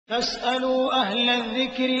فاسألوا أهل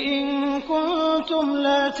الذكر إن كنتم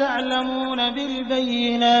لا تعلمون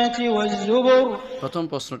بالبينات والزبر। প্রথম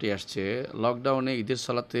প্রশ্নটি আসছে, লকডাউনে ঈদের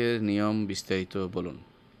সালাতের নিয়ম বিস্তারিত বলুন।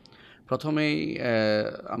 প্রথমেই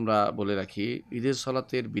আমরা বলে রাখি, ঈদের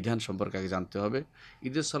সালাতের বিধান সম্পর্কে আগে জানতে হবে।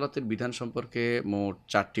 ঈদের সালাতের বিধান সম্পর্কে মোট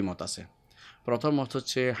 4টি মত আছে। প্রথম মত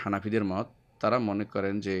হচ্ছে হানাফিদের মত। তারা মনে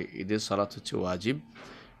করেন যে ঈদের সালাত হচ্ছে ওয়াজিব।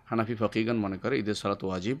 হানাফি ফকিগণ মনে করে ঈদের সালাত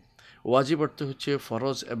ওয়াজিব। ওয়াজিব অর্থ হচ্ছে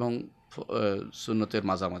ফরজ এবং সুন্নতের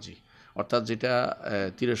মাঝামাঝি, অর্থাৎ যেটা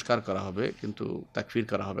তিরস্কার করা হবে কিন্তু তাকফির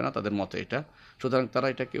করা হবে না, তাদের মতে এটা। সুতরাং তারা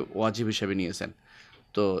এটাকে ওয়াজিব হিসেবে নিয়েছেন।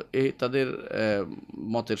 তো এই তাদের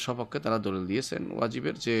মতের সপক্ষে তারা দলিল দিয়েছেন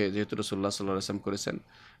ওয়াজিবের, যেহেতু রাসূলুল্লাহ সাল্লাল্লাহু আলাইহি ওয়াসাল্লাম করেছেন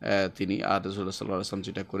তিনি, আর রাসূলুল্লাহ সাল্লাল্লাহু আলাইহি ওয়াসাল্লাম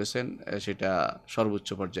যেটা করেছেন সেটা সর্বোচ্চ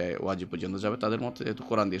পর্যায়ে ওয়াজিব পর্যন্ত যাবে। তাদের মতে যেহেতু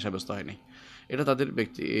কোরআন দিয়ে সাব্যস্ত হয়নি, এটা তাদের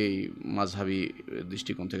ব্যক্তি এই মাযহাবী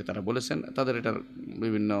দৃষ্টিকোণ থেকে তারা বলেছেন। তাদের এটার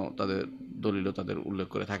বিভিন্ন তাদের দলিলও তাদের উল্লেখ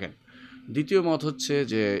করে থাকেন। দ্বিতীয় মত হচ্ছে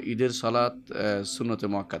যে ঈদের সালাত সুন্নতে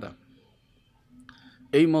মুআক্কাদা।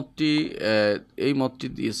 এই মতটি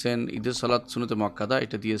দিয়েছেন ঈদের সালাত সুন্নতে মুআক্কাদা,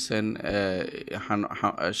 এটা দিয়েছেন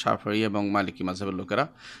শাফিঈ এবং মালিকি মাযহাবের লোকেরা।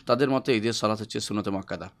 তাদের মতে ঈদের সালাত হচ্ছে সুন্নতে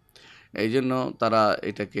মুআক্কাদা। এই জন্য তারা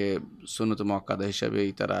এটাকে সুন্নতে মুআক্কাদা হিসাবেই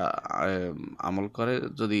তারা আমল করে।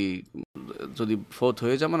 যদি ফৌত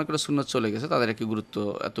হয়ে যায়, মনে করে সুন্নত চলে গেছে, তাদের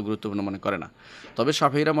এত গুরুত্বপূর্ণ মনে করে না। তবে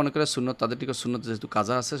শাফিঈরা মনে করে সুন্নত, তাদের দিকে সুন্নত যেহেতু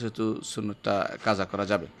কাজা আছে, সেহেতু সুন্নতটা কাজা করা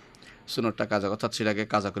যাবে। সুন্নতটা কাজা, অর্থাৎ সেটাকে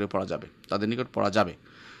কাজা করে পড়া যাবে, তাদের নিকট পড়া যাবে।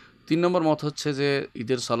 3 নম্বর মত হচ্ছে যে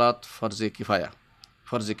ঈদের সালাত ফরজে কিফায়া।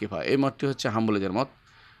 এই মতটি হচ্ছে হাম্বলীদের মত।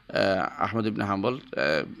 আহমদ ইবনে হাম্বল,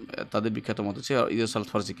 তাদের বিখ্যাত মত হচ্ছে ঈদের সালাত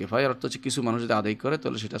ফরজে কিফায়া, অর্থ হচ্ছে কিছু মানুষ যদি আদায় করে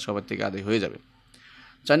তাহলে সেটা সবার থেকে আদায় হয়ে যাবে।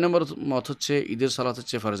 4 নম্বর মত হচ্ছে ঈদের সালাত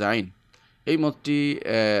হচ্ছে ফরজে আইন। এই মতটি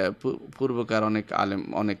পূর্বকার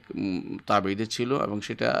অনেক তাবেঈদের ছিল, এবং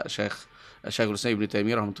সেটা শাইখুল ইসলাম ইবনে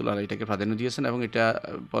তাইমিয়া রাহমাতুল্লাহ আলাইহি এটাকে প্রাধান্য দিয়েছেন, এবং এটা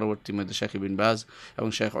পরবর্তী মধ্যে শাইখ ইবনে বাজ এবং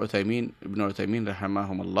শাইখ ইবনে উথাইমিন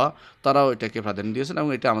রাহিমাহুমুল্লাহ তারাও এটাকে প্রাধান্য দিয়েছেন, এবং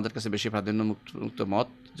এটা আমাদের কাছে বেশি প্রাধান্যমুক্ত মত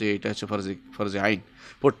যে এটা হচ্ছে ফরজে আইন,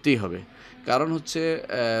 পড়তেই হবে। কারণ হচ্ছে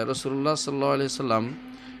রাসূলুল্লাহ সাল্লাল্লাহু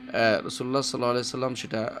আলাইহি সাল্লাম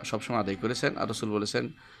সেটা সবসময় আদায় করেছেন। আর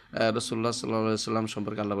রাসূলুল্লাহ সাল্লাল্লাহু আলাইহি সাল্লাম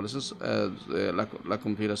সম্পর্কে আল্লাহ বলেছেন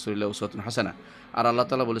লাকুম ফি রাসূলিল্লাহি উসওয়াতুন হাসানাহ। আর আল্লাহ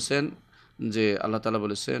তাআলা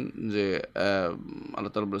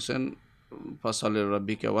বলেছেন ফাসাল্লি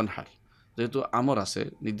লিরাব্বিকা ওয়ানহার। যেহেতু আমর আছে,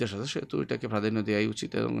 নির্দেশ আছে, সেহেতু এটাকে প্রাধান্য দেওয়াই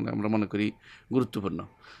উচিত এবং আমরা মনে করি গুরুত্বপূর্ণ।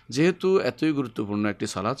 যেহেতু এতই গুরুত্বপূর্ণ একটি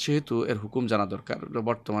সালাত, সেহেতু এর হুকুম জানা দরকার।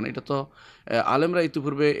 বর্তমানে এটা তো আলেমরা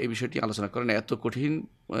ইতিপূর্বে এই বিষয়টি আলোচনা করেন। এত কঠিন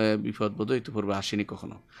বিপদবোধ ইতিপূর্বে আসেনি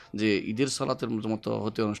কখনো, যে ঈদের সালাতের মতো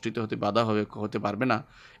অনুষ্ঠিত হতে বাধা হতে পারবে না,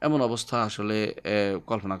 এমন অবস্থা আসলে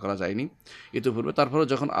কল্পনা করা যায়নি ইতিপূর্বে। তারপরে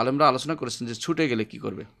যখন আলেমরা আলোচনা করেছেন যে ছুটে গেলে কি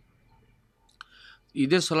করবে,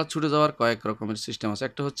 ঈদের সালাত ছুটে যাওয়ার কয়েক রকমের সিস্টেম আছে।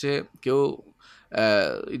 একটা হচ্ছে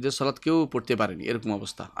ঈদের সালাত কেউ পড়তে পারেনি, এরকম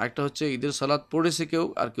অবস্থা। আরেকটা হচ্ছে ঈদের সালাত পড়েছে কেউ,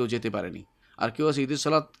 আর কেউ যেতে পারেনি। আর কেউ আছে ঈদের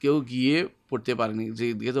সালাত কেউ গিয়ে পড়তে পারেনি,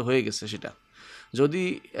 যে তো হয়ে গেছে সেটা। যদি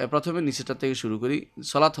প্রথমে নিচেটা থেকে শুরু করি,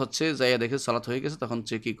 সালাত হচ্ছে, যাইয়া দেখে সালাত হয়ে গেছে, তখন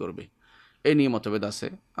সে কী করবে, এই নিয়ে মতভেদ আছে,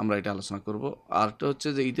 আমরা এটা আলোচনা করব। আরেকটা হচ্ছে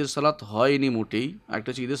যে ঈদের সালাত হয়নি মোটেই, আরেকটা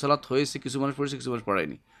হচ্ছে ঈদের সালাত হয়েছে, কিছু মানুষ পড়েছে, কিছু মানুষ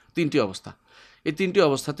পড়ায়নি। 3টি অবস্থা। এই 3টি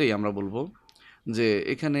অবস্থাতেই আমরা বলবো যে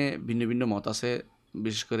এখানে ভিন্ন ভিন্ন মত আছে,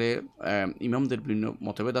 বিশেষ করে ইমামদের ভিন্ন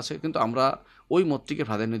মতভেদ আছে, কিন্তু আমরা ওই মতটিকে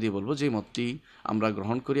প্রাধান্য দিয়ে বলবো যে মতটি আমরা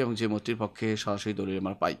গ্রহণ করি এবং যে মতটির পক্ষে সরাসরি দলিল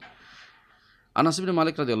আমরা পাই। আনাস ইবনে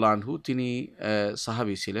মালিক রাদিয়াল্লাহু আনহু, তিনি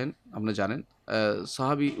সাহাবী ছিলেন, আপনি জানেন।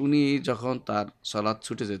 সাহাবী, উনি যখন তার সালাত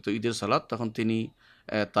ছুটে যেত, ঈদের সালাত, তখন তিনি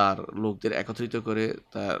তার লোকদের একত্রিত করে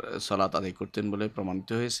তার সালাত আদায় করতেন বলে প্রমাণিত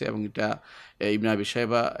হয়েছে, এবং এটা ইবনে আবি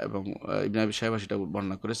শায়বা সেটা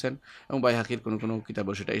বর্ণনা করেছেন, এবং বাইহাকির কোনো কিতাবে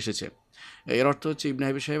সেটা এসেছে। এর অর্থ হচ্ছে ইবনে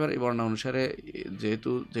আবি শায়বার এই বর্ণনা অনুসারে যেহেতু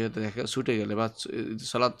দেখা ছুটে গেলে বা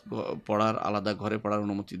সালাত পড়ার আলাদা ঘরে পড়ার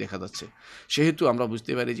অনুমতি দেখা যাচ্ছে, সেহেতু আমরা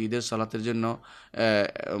বুঝতে পারি যে ঈদের সালাতের জন্য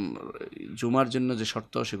জুমার জন্য যে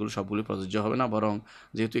শর্ত, সেগুলো সবগুলি প্রযোজ্য হবে না, বরং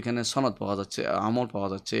যেহেতু এখানে সনদ পাওয়া যাচ্ছে, আমল পাওয়া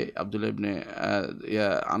যাচ্ছে আব্দুল্লাহ ইবনে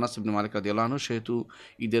আনাস ইবনে মালিক রাদিয়াল্লাহু আনহু, সেহেতু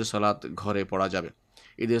ঈদের সালাত ঘরে পড়া যাবে।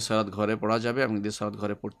 ঈদের সালাত ঘরে পড়া যাবে, এবং ঈদের সালাত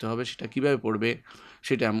ঘরে পড়তে হবে। সেটা কিভাবে পড়বে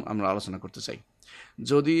সেটা আমরা আলোচনা করতে চাই।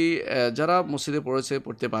 যদি যারা মসজিদে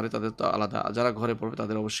পড়তে পারে তাদের তো আলাদা, যারা ঘরে পড়বে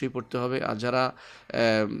তাদের অবশ্যই পড়তে হবে। আর যারা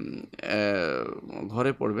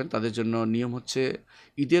ঘরে পড়বেন তাদের জন্য নিয়ম হচ্ছে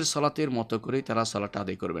ঈদের সালাতের মতো করেই তারা সালাতটা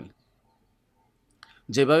আদায় করবেন।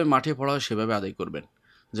 যেভাবে মাঠে পড়া হয় সেভাবে আদায় করবেন,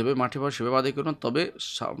 তবে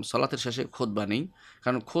সালাতের শেষে খুতবা নেই,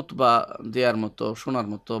 কারণ খুতবা দেওয়ার মতো, শোনার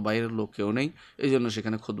মতো বাইরের লোক কেউ নেই, এই জন্য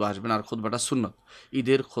সেখানে খুতবা আসবে না। আর খুতবাটা সুন্নত,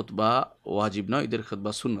 ঈদের খুতবা ওয়াজিব নয়, ঈদের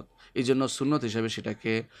খুতবা সুন্নত। এই জন্য সুন্নত হিসাবে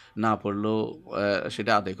সেটাকে না পড়লেও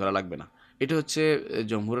সেটা আদায় করা লাগবে না। এটা হচ্ছে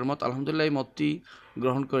জমহুরের মত। আলহামদুলিল্লাহ এই মতটি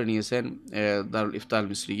গ্রহণ করে নিয়েছেন দারুল ইফতা আল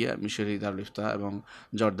মিসরিয়া, মিশরি দারুল ইফতা এবং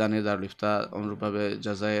জর্দানের দারুল ইফতা, অনুরূপভাবে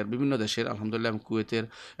জাজায়ের, বিভিন্ন দেশের আলহামদুলিল্লাহ, এবং কুয়েতের,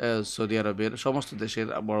 সৌদি আরবের সমস্ত দেশের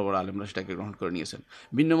বড় বড় আলেমরা সেটাকে গ্রহণ করে নিয়েছেন।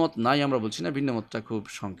 ভিন্নমত নাই আমরা বলছি না, ভিন্নমতটা খুব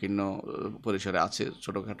সংকীর্ণ পরিসরে আছে।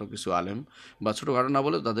 ছোটোখাটো কিছু আলেম, বা ছোটোখাটো না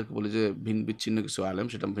বলে তাদেরকে বলি যে বিচ্ছিন্ন কিছু আলেম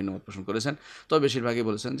সেটা ভিন্নমত পোষণ করেছেন। তবে বেশিরভাগই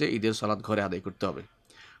বলেছেন যে ঈদের সালাত ঘরে আদায় করতে হবে।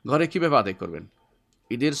 ঘরে কীভাবে আদায় করবেন?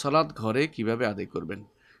 ঈদের সালাত ঘরে কিভাবে আদায় করবেন,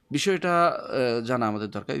 বিষয়টা জানা আমাদের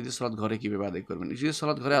দরকার। ঈদের সালাত ঘরে কীভাবে আদায় করবেন? ঈদের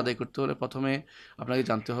সালাত ঘরে আদায় করতে হলে প্রথমে আপনাকে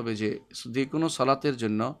জানতে হবে যে যে কোনো সালাতের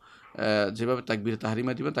জন্য যেভাবে তাকবীর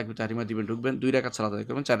তাহরিমা দিবেন, তাকবীর তাহরিমা দিবেন, ঢুকবেন, 2 রাকাত সালাত আদায়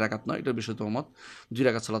করবেন, 4 রাকাত নয়, এটা বিশুদ্ধ মত, 2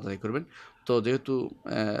 রাকাত সালাত আদায় করবেন। তো যেহেতু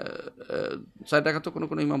 4 রাকাত তো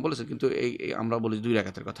কোনো ইমাম বলেছেন, কিন্তু এই আমরা বলি 2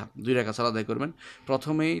 রাকাতের কথা। 2 রাকাত সালাত আদায় করবেন।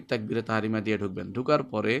 প্রথমেই তাকবীরে তাহরিমা দিয়ে ঢুকবেন, ঢুকার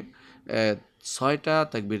পরে 6টা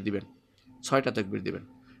তাকবীর দিবেন, 6টা তাকবীর দিবেন।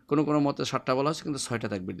 কোনো মতে 7টা বলা হয়েছে, কিন্তু 6টা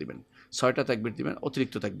তাকবীর দিবেন। 6টা তাকবীর দিবেন,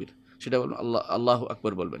 অতিরিক্ত তাকবীর, সেটা বলবেন আল্লাহু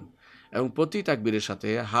আকবার বলবেন, এবং প্রতি তাকবীরের সাথে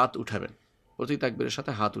হাত উঠাবেন। প্রতি তাকবীরের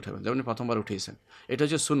সাথে হাত উঠাবেন, যেমন প্রথমবার উঠিয়েছেন। এটা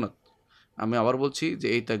হচ্ছে সুন্নত। আমি আবার বলছি যে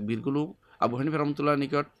এই তাকবীরগুলো আবু হানিফা রাহমাতুল্লাহর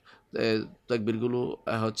নিকট তাকবীরগুলো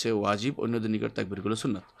হচ্ছে ওয়াজিব, অন্যদের নিকট তাকবীরগুলো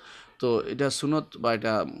সুন্নত। তো এটা সুন্নত বা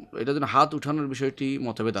এটা যেন হাত উঠানোর বিষয়টি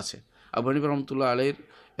মতভেদ আছে। আবু হানিফা রাহমাতুল্লাহ আলাইহির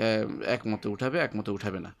এক মতে উঠাবে, এক মতে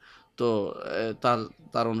উঠাবে না। তো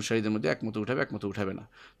তার অনুসারীদের মধ্যে এক মতে উঠাবে, এক মতে উঠাবে না।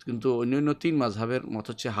 কিন্তু অন্য 3 মাযহাবের মত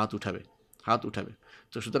হচ্ছে হাত উঠাবে, হাত উঠাবে।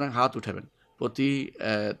 তো সুতরাং হাত উঠাবেন। প্রতি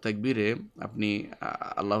তাকবীরে আপনি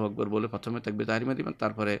আল্লাহু আকবার বলে প্রথমে তাকবীর তাহরিমা দিবেন,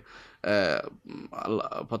 তারপরে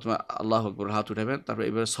প্রথমে আল্লাহু আকবার হাত উঠাবেন, তারপরে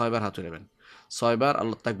এবারে 6 বার হাত উঠাবেন, 6 বার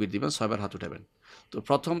তাকবীর দিবেন, 6 বার হাত উঠাবেন। তো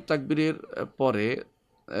প্রথম তাকবীরের পরে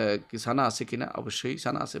কি সানা আছে কিনা? অবশ্যই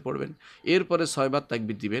সানা আছে, পড়বেন। এরপরে 6 বার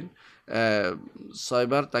তাকবীর দিবেন। 6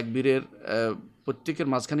 বার তাকবীরের প্রত্যেকের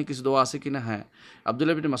মাঝখানে কিছু দোয়া আছে কিনা? হ্যাঁ,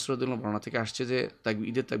 আব্দুল্লাহ ইবনে মাসউদ রাদিয়াল্লাহু বর্ণনা থেকে আসছে যে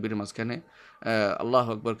ঈদের তাকবীরের মাঝখানে আল্লাহু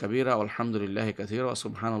আকবার কাবীরা আলহামদুলিল্লাহি কাসীরা ওয়া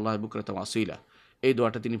সুবহানাল্লাহি বুকরাতান ওয়া আসীলা, এই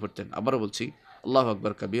দোয়াটা তিনি পড়তেন। আবারও বলছি, আল্লাহু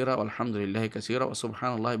আকবার কাবীরা আলহামদুলিল্লাহি কাসীরা ওয়া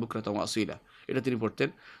সুবহানাল্লাহি বুকরাতান ওয়া আসীলা, এটা তিনি পড়তেন।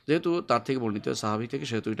 যেহেতু তার থেকে বর্ণিত সাহাবী থেকে,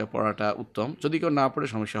 সেহেতু এটা পড়াটা উত্তম। যদি কেউ না পড়ে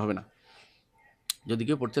সমস্যা হবে না, যদি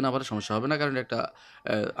কেউ পড়তে না পারে সমস্যা হবে না, কারণ একটা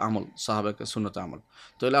আমল, সাহাবাকে সুন্নত আমল।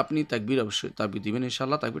 তাহলে আপনি তাকবীর অবশ্যই তাকবীর দিবেন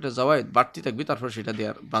ইনশাআল্লাহ। তাকবীরটা জাওয়ায়েদ, বাড়তি তাকবীর, তারপরে সেটা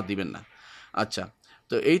দেওয়ার বাদ দিবেন না। আচ্ছা,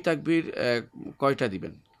 তো এই তাকবীর কয়টা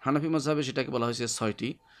দিবেন? হানাফি মাযহাবে সেটাকে বলা হয়েছে 6টি,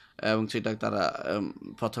 এবং সেটা তারা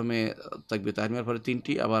প্রথমে তাকবীর তাহরিমার পরে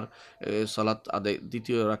 3টি, আবার সালাত আদায়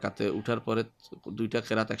দ্বিতীয় রাকাতে উঠার পরে 2টা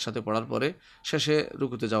কেরাত একসাথে পড়ার পরে শেষে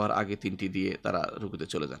রুকুতে যাওয়ার আগে 3টি দিয়ে তারা রুকুতে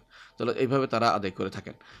চলে যান। তাহলে এইভাবে তারা আদায় করে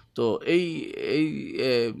থাকেন। তো এই এই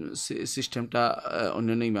সিস্টেমটা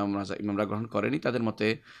অন্যান্য ইমামরা গ্রহণ করেনি। তাদের মতে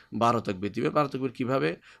 12 তাকবীর দিবে। 12 তাকবীর কীভাবে?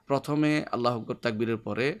 প্রথমে আল্লাহু আকবার তাকবীরের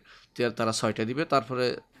পরে তারা 6টা দিবে, তারপরে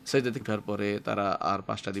সেজদা থেকে ওঠার পরে তারা আর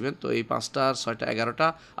 5টা দিবেন। তো এই 5টা আর 6টা 11টা,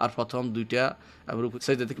 আর প্রথম 2টা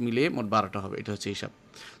সেজদা থেকে মিলিয়ে মোট 12টা হবে। এটা হচ্ছে হিসাব।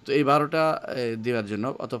 তো এই 12টা দেওয়ার জন্য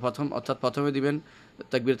অর্থাৎ প্রথমে দিবেন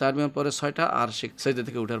তাকবীর তাহরিমার পরে 6টা, আর সেজদা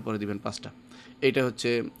থেকে ওঠার পরে দিবেন 5টা। এইটা হচ্ছে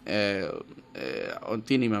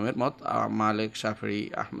 3 ইমামের মত, মালিক, শাফিঈ,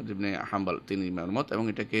 আহমদ ইবনে হাম্বল 3 ইমামের মত, এবং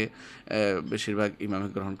এটাকে বেশিরভাগ ইমামে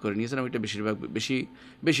গ্রহণ করে নিয়েছেন, এবং এটা বেশিরভাগ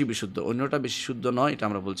বেশি বিশুদ্ধ। অন্যটা বেশি শুদ্ধ নয়, এটা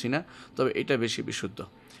আমরা বলছি না, তবে এটা বেশি বিশুদ্ধ।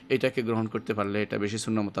 এটাকে গ্রহণ করতে পারলে এটা বেশি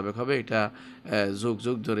সুন্নাহ মোতাবেক হবে। এটা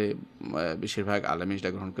যুগ ধরে বেশিরভাগ আলেমী এটা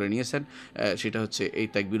গ্রহণ করে নিয়েছেন। সেটা হচ্ছে এই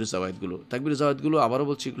তাকবীর জাওয়ায়েদগুলো আবারও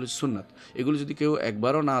বলছি, এগুলো সুন্নাত। এগুলো যদি কেউ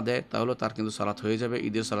একবারও না দেয় তাহলে তার কিন্তু সালাত হয়ে যাবে,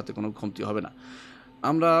 ঈদের সালাতে কোনো কমতি হবে না।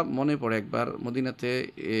 আমরা মনে পড়ে একবার মদিনাতে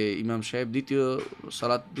ইমাম সাহেব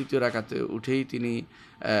দ্বিতীয় রাকাতে উঠেই তিনি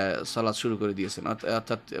সালাত শুরু করে দিয়েছেন,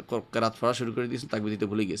 অর্থাৎ কেরাত পড়া শুরু করে দিয়েছেন, তাকবীর দিতে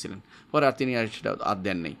ভুলে গিয়েছিলেন। পরে আর তিনি সেটা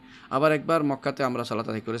দেন নেই। আবার একবার মক্কাতে আমরা সালাত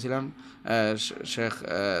আদায় করেছিলাম শেখ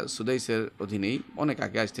সুদাইসের অধীনেই, অনেক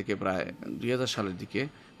আগে, আজ থেকে প্রায় 2000 সালের দিকে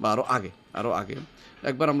বা আরও আগে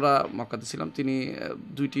একবার আমরা মক্কাতে ছিলাম। তিনি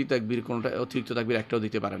 2টি তাকবীর, কোনোটা অতিরিক্ত তাকবীর একটাও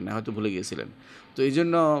দিতে পারেন না, হয়তো ভুলে গিয়েছিলেন। তো এই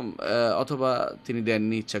জন্য অথবা তিনি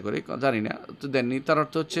দেননি ইচ্ছা করে, জানি না, তো দেননি। তার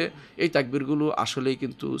অর্থ হচ্ছে এই তাকবীরগুলো আসলেই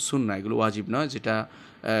কিন্তু সুন্নাহ, এগুলো ওয়াজিব নয়, যেটা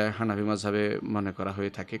হানাফি মাযহাবে মনে করা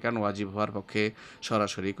হয়ে থাকে। কারণ ওয়াজিব হওয়ার পক্ষে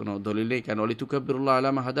সরাসরি কোনো দলিল নেই। কারণ লিতুকাব্বিরুল্লাহ আলা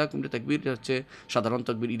মা হাদাকুম, তাকবীর হচ্ছে সাধারণ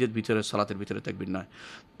তাকবীর, ঈদের ভিতরে, সালাতের ভিতরে তাকবীর নয়।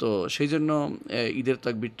 তো সেই জন্য ঈদের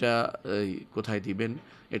তাকবীরটা কোথায় দিবেন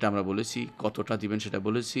এটা আমরা বলেছি, কতটা দিবেন সেটা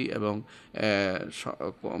বলেছি, এবং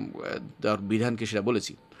বিধানকে সেটা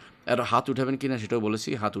বলেছি। আর হাত উঠাবেন কিনা সেটাও বলেছি,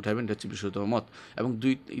 হাত উঠাবেন, এটা হচ্ছে বিশুদ্ধতম মত। এবং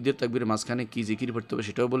দুই ঈদের তাকবীরের মাঝখানে কী জিকির পড়তে হবে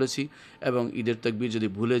সেটাও বলেছি। এবং ঈদের তাকবীর যদি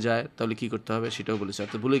ভুলে যায় তাহলে কী করতে হবে সেটাও বলেছি।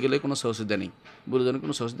 অর্থাৎ ভুলে গেলে কোনো সহসিদ্ধা নেই, ভুলে যেন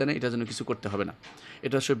কোনো সহসিদ্ধা নেই, এটার জন্য কিছু করতে হবে না।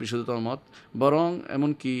 এটা হচ্ছে বিশুদ্ধতম মত। বরং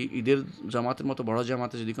এমনকি ঈদের জামাতের মতো বড়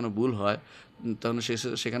জামাতে যদি কোনো ভুল হয় তাহলে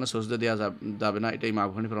সেখানে সজদা দেওয়া যাবে না, এটাই ইমাম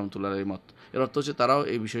আবু হানিফা রাহমাতুল্লাহির মত। এর অর্থ হচ্ছে তারাও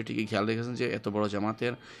এই বিষয়টিকে খেয়াল রেখেছেন যে এত বড়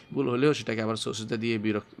জামাতের ভুল হলেও সেটাকে আবার সজদা দিয়ে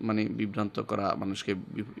বিভ্রান্ত করা, মানুষকে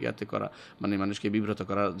ইয়াতে করা, মানুষকে বিব্রত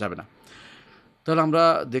করা যাবে না। তাহলে আমরা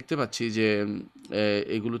দেখতে পাচ্ছি যে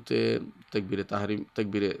এগুলোতে তাকবীরে তাহরিম,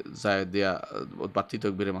 তাকবীরে জায়েদ দেয়া, বাড়তি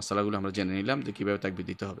তাকবীরের মাসালাগুলো আমরা জেনে নিলাম যে কীভাবে তাকবীর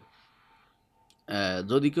দিতে হবে।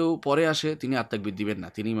 যদি কেউ পরে আসে তিনি আর তাকবীর দিবেন না,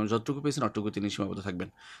 তিনি ইমাম যতটুকু পেয়েছেন অতটুকু তিনি সীমাবদ্ধ থাকবেন,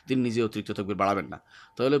 তিনি নিজে অতিরিক্ত তাকবীর বাড়াবেন না।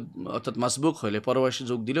 তাহলে অর্থাৎ মাসবুক হলে পরবর্তী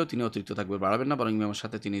যোগ দিলেও তিনি অতিরিক্ত তাকবীর বাড়াবেন না, বরং ইমামের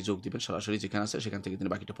সাথে তিনি যোগ দিবেন, সরাসরি যেখানে আছে সেখান থেকে তিনি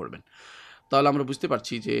বাকিটা পড়বেন। তাহলে আমরা বুঝতে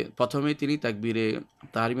পারছি যে প্রথমেই তিনি তাকবীরে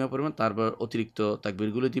তাহরিমা পড়বেন, তারপর অতিরিক্ত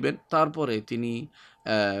তাকবীরগুলো দিবেন, তারপরে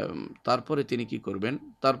তিনি কি করবেন,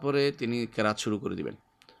 তারপরে তিনি কেরাত শুরু করে দিবেন,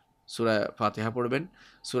 সূরা ফাতিহা পড়বেন।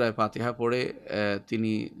 সূরা ফাতিহা পড়ে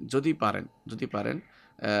তিনি যদি পারেন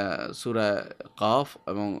সূরা কাফ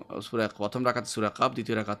এবং প্রথম রাকাতে সূরা কাফ,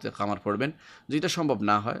 দ্বিতীয় রাকাতে কামার পড়বেন। যেটা সম্ভব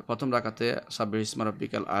না হয় প্রথম রাকাতে সাব্বিহ ইসমা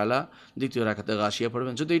রাব্বিকাল আলা, দ্বিতীয় রাকাতে গাশিয়া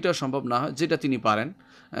পড়বেন। যদি এটা সম্ভব না হয়, যেটা তিনি পারেন,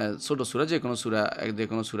 ছোট সূরা যে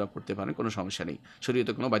কোনো সূরা পড়তে পারেন, কোনো সমস্যা নেই।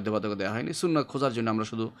 শরীয়তে কোনো বাধ্যবাধকতা দেওয়া হয়নি। সুন্নাহ খোঁজার জন্য আমরা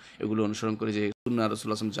শুধু এগুলো অনুসরণ করি, যে সুন্নাহ রাসূলুল্লাহ সাল্লাল্লাহু আলাইহি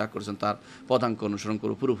ওয়াসাল্লাম যা করেছেন তার পদাঙ্ক অনুসরণ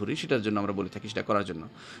করব পুরোপুরি, সেটার জন্য আমরা বলে থাকি, সেটা করার জন্য।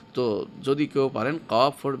 তো যদি কেউ পারেন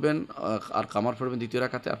কফ পড়বেন আর কামার পড়বেন দ্বিতীয়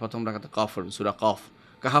রাকাতে, আর প্রথম রাকাতে কফ পড়বেন, সূরা কফ,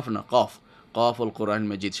 কাহাফ না কফ, কফুল কোরআন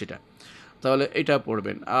মাজিদ সেটা। তাহলে এটা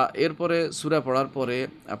পড়বেন। এরপরে সূরা পড়ার পরে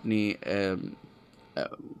আপনি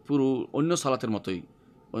পুরো অন্য সালাতের মতোই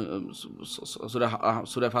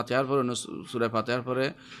সূরা ফাতিহার পরে সূরা ফাতিহার পরে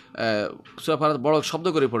সূরা ফাতিহা বড় শব্দ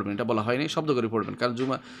করে পড়বেন, এটা বলা হয়নি, শব্দ করে পড়বেন, কারণ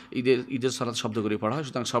ঈদের সালাত শব্দ করে পড়া হয়,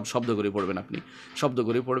 সুতরাং সব শব্দ করে পড়বেন, আপনি শব্দ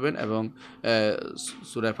করে পড়বেন। এবং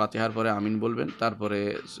সূরা ফাতিহার পরে আমিন বলবেন, তারপরে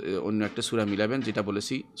অন্য একটা সূরা মিলাবেন, যেটা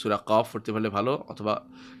বলেছি সূরা কফ পড়তে পারলে ভালো, অথবা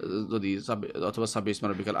সাব্বিহ ইসমা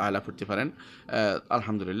রাব্বিকাল আলা পড়তে পারেন,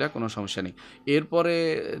 আলহামদুলিল্লাহ, কোনো সমস্যা নেই। এরপরে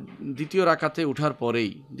দ্বিতীয় রাকাতে উঠার পরেই,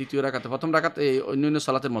 প্রথম রাকাতে অন্যান্য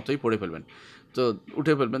সালাতের মতোই পড়ে ফেলবেন, তো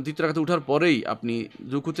উঠে ফেলবেন। দ্বিতীয় রাকাতে উঠার পরেই আপনি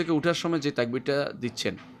রুকু থেকে উঠার সময় যে তাকবীরটা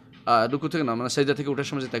দিচ্ছেন, রুকু থেকে না, সাজদা থেকে উঠার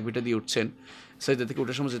সময় যে তাকবীরটা দিয়ে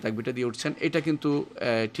উঠছেন, এটা কিন্তু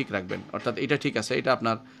ঠিক রাখবেন, অর্থাৎ এটা ঠিক আছে, এটা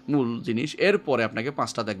আপনার মূল জিনিস। এরপরে আপনাকে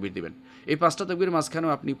 5টা তাকবীর দিবেন। এই 5টা তাকবীর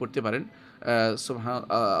মাঝখানেও আপনি পড়তে পারেন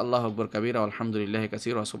আল্লাহু আকবার কাবীরা আলহামদুলিল্লাহি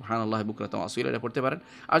কাসীরা ওয়া সুবহানাল্লাহি বুকরাতান ওয়া আসীলা, এটা পড়তে পারেন।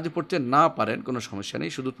 আর যদি পড়তে না পারেন কোনো সমস্যা নেই,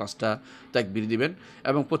 শুধু 5টা তাকবীর দিবেন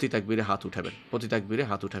এবং প্রতি তাকবীরে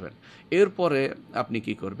হাত উঠাবেন। এরপরে আপনি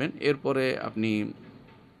কি করবেন, এরপরে আপনি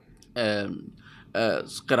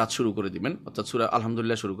কেরাত শুরু করে দিবেন, অর্থাৎ সূরা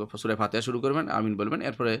আলহামদুলিল্লাহ সূরা ফাতিহা শুরু করবেন, আমিন বলবেন।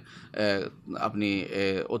 এরপরে আপনি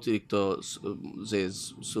অতিরিক্ত যে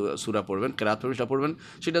সূরা পড়বেন, কেরাত পড়বেন, সেটা পড়বেন।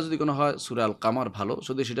 সেটা যদি কোনো হয় সূরা আল কামার ভালো,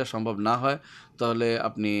 যদি সেটা সম্ভব না হয় তাহলে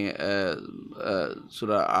আপনি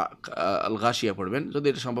সূরা আল গাশিয়া পড়বেন। যদি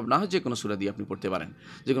এটা সম্ভব না হয় যে কোনো সূরা দিয়ে আপনি পড়তে পারেন,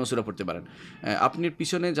 যে কোনো সূরা পড়তে পারেন। আপনি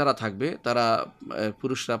পিছনে যারা থাকবে তারা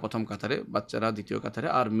পুরুষরা প্রথম কাতারে, বাচ্চারা দ্বিতীয় কাতারে,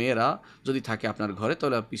 আর মেয়েরা যদি থাকে আপনার ঘরে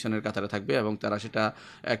তাহলে পিছনের কাতারে থাকবে। এবং তারা সেটা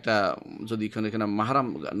একটা, যদি এখানে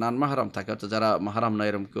নান মাহারাম থাকে, অর্থাৎ যারা মাহারাম নয়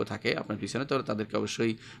এরকম কেউ থাকে আপনার পিছনে, তাহলে তাদেরকে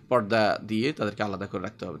অবশ্যই পর্দা দিয়ে তাদেরকে আলাদা করে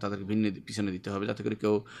রাখতে হবে, তাদেরকে ভিন্ন পিছনে দিতে হবে, যাতে করে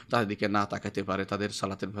কেউ তাদের দিকে না তাকাতে পারে, তাদের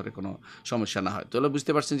সালাতের ঘরে কোনো সমস্যা না হয়। তাহলে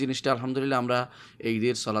বুঝতে পারছেন জিনিসটা। আলহামদুলিল্লাহ, আমরা এই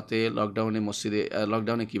ঈদের সালাতে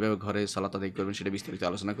লকডাউনে কীভাবে ঘরে সালাত আদায় করবেন সেটা বিস্তারিত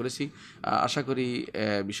আলোচনা করেছি। আশা করি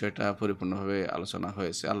বিষয়টা পরিপূর্ণভাবে আলোচনা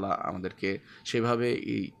হয়েছে। আল্লাহ আমাদেরকে সেভাবে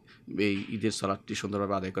এই ঈদের সালাতটি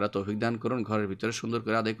সুন্দরভাবে আদায় করা তৌফিক দান করুন, ঘরের ভিতরে সুন্দর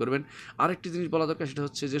করে আদায় করবেন। আরেকটি জিনিস বলা দরকার, সেটা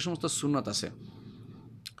হচ্ছে যে সমস্ত সুন্নাত আছে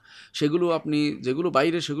সেগুলো আপনি, যেগুলো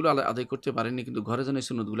বাইরে সেগুলো আদায় করতে পারেননি, কিন্তু ঘরে যেন এই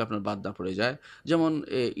সুন্নতগুলো আপনার বাদ না পড়ে যায়। যেমন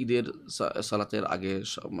ঈদের সালাতের আগে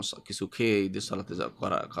কিছু খেয়ে ঈদের সালাতে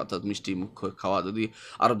করা, অর্থাৎ মিষ্টি মুখ খাওয়া। যদি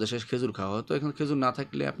আরব দেশে খেজুর খাওয়া হয়, তো এখন খেজুর না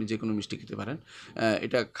থাকলে আপনি যে কোনো মিষ্টি খেতে পারেন,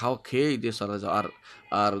 এটা খেয়ে ঈদের সালাতে যাওয়া।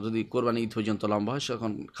 আর যদি কোরবানি ঈদ পর্যন্ত লম্বা হয়,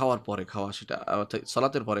 সেখন খাওয়ার পরে খাওয়া, সেটা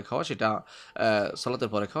সালাতের পরে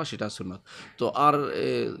খাওয়া, সেটা সুন্নত। তো আর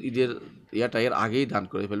ঈদের এর আগেই দান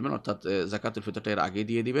করে ফেলবেন, অর্থাৎ যাকাতুল ফিতরটা এর আগেই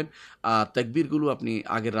দিয়ে দিবেন। আর তাকবীরগুলো আপনি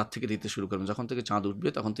আগের রাত থেকে দিতে শুরু করবেন, যখন থেকে চাঁদ উঠবে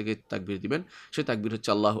তখন থেকে তাকবীর দিবেন। সেই তাকবীর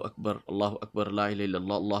হচ্ছে আল্লাহু আকবার, আল্লাহু আকবার, লা ইলাহা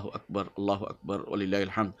ইল্লাল্লাহ, আল্লাহু আকবার, আল্লাহু আকবার,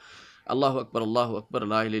 ওয়ালিল্লাহিল হামদ। আল্লাহু আকবার, আল্লাহু আকবার,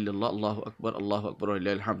 লা ইলাহা ইল্লাল্লাহ, আল্লাহু আকবার, আল্লাহু আকবার ওয়া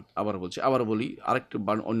লিল্লাহিল হামদ। আবার বলছি, আবার বলি, আরেকটু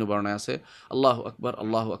অন্য বর্ণনায় আছে আল্লাহু আকবার,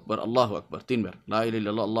 আল্লাহু আকবার, আল্লাহু আকবার, তিনবার, লা ইলাহা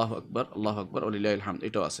ইল্লাল্লাহ, আল্লাহু আকবার, আল্লাহু আকবার ওয়া লিল্লাহিল হামদ,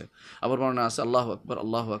 এটাও আছে। আবার বর্ণনা আছে আল্লাহু আকবার,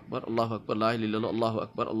 আল্লাহু আকবার, আল্লাহু আকবার, লা ইলাহা ইল্লাল্লাহ, আল্লাহু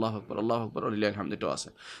আকবার, আল্লাহু আকবার, আল্লাহু আকবার ওয়া লিল্লাহিল হামদ, এটাও আছে।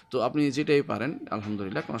 তো আপনি যেটাই পারেন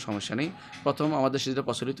আলহামদুলিল্লাহ, কোনো সমস্যা নেই। প্রথম আমাদের যেটা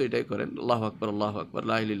প্রচলিত এটাই করেন, আল্লাহু আকবার, আল্লাহু আকবার,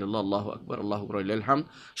 লা ইলাহা ইল্লাল্লাহ, আল্লাহু আকবার, আল্লাহু আকবার ওয়া লিল্লাহিল হামদ,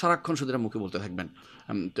 সারাক্ষণ শুধু এটা মুখে বলতে থাকবেন।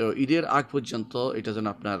 তো ঈদের আগ পর্যন্ত এটা যেন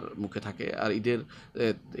আপনার মুখে থাকে, আর ঈদের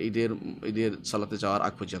ঈদের সালাতে যাওয়ার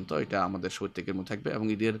আগ পর্যন্ত এটা আমাদের প্রত্যেকের মধ্যে থাকবে, এবং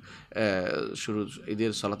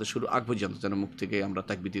ঈদের সালাতে শুরু আগ পর্যন্ত যেন মুখ থেকে আমরা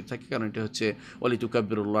তাকবীর দিতে থাকি, কারণ এটা হচ্ছে ওয়ালি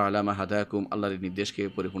তুকাব্বিরুল্লাহ আলা মা হাদাকুম, আল্লাহর নির্দেশকে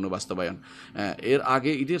পরিপূর্ণ বাস্তবায়ন। এর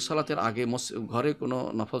আগে ঈদের সালাতের আগে ঘরে কোনো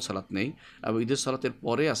নফল সালাত নেই, এবং ঈদের সালাতের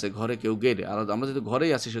পরে আছে ঘরে কেউ গেলে, আর আমরা যেহেতু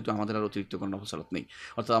ঘরেই আছি সেহেতু আমাদের আর অতিরিক্ত কোনো নফল সালাত নেই,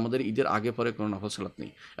 অর্থাৎ আমাদের ঈদের আগে পরে কোনো নফল সালাত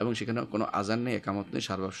নেই, এবং সেখানে কোনো আজান নেই, একামত নেই,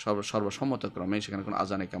 সর্বসম্মতক্রমে সেখানে কোনো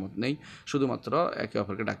আজান একামত নেই। শুধুমাত্র একে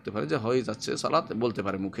অপরকে ডাকতে পারে যে হয়ে যাচ্ছে সালাত, বলতে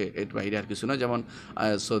পারে মুখে, এর বাইরে আর কিছু নয়। যেমন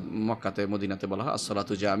মক্কাতে মদিনাতে বলা হয়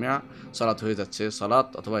আসসালাতু জামিয়া, সালাত হয়ে যাচ্ছে সালাত,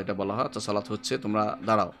 অথবা এটা বলা হয় তো সালাত হচ্ছে তোমরা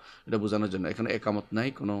দাঁড়াও, এটা বোঝানোর জন্য। এখানে একামত নাই,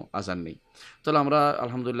 কোনো আজান নেই। তাহলে আমরা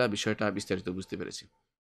আলহামদুলিল্লাহ বিষয়টা বিস্তারিত বুঝতে পেরেছি।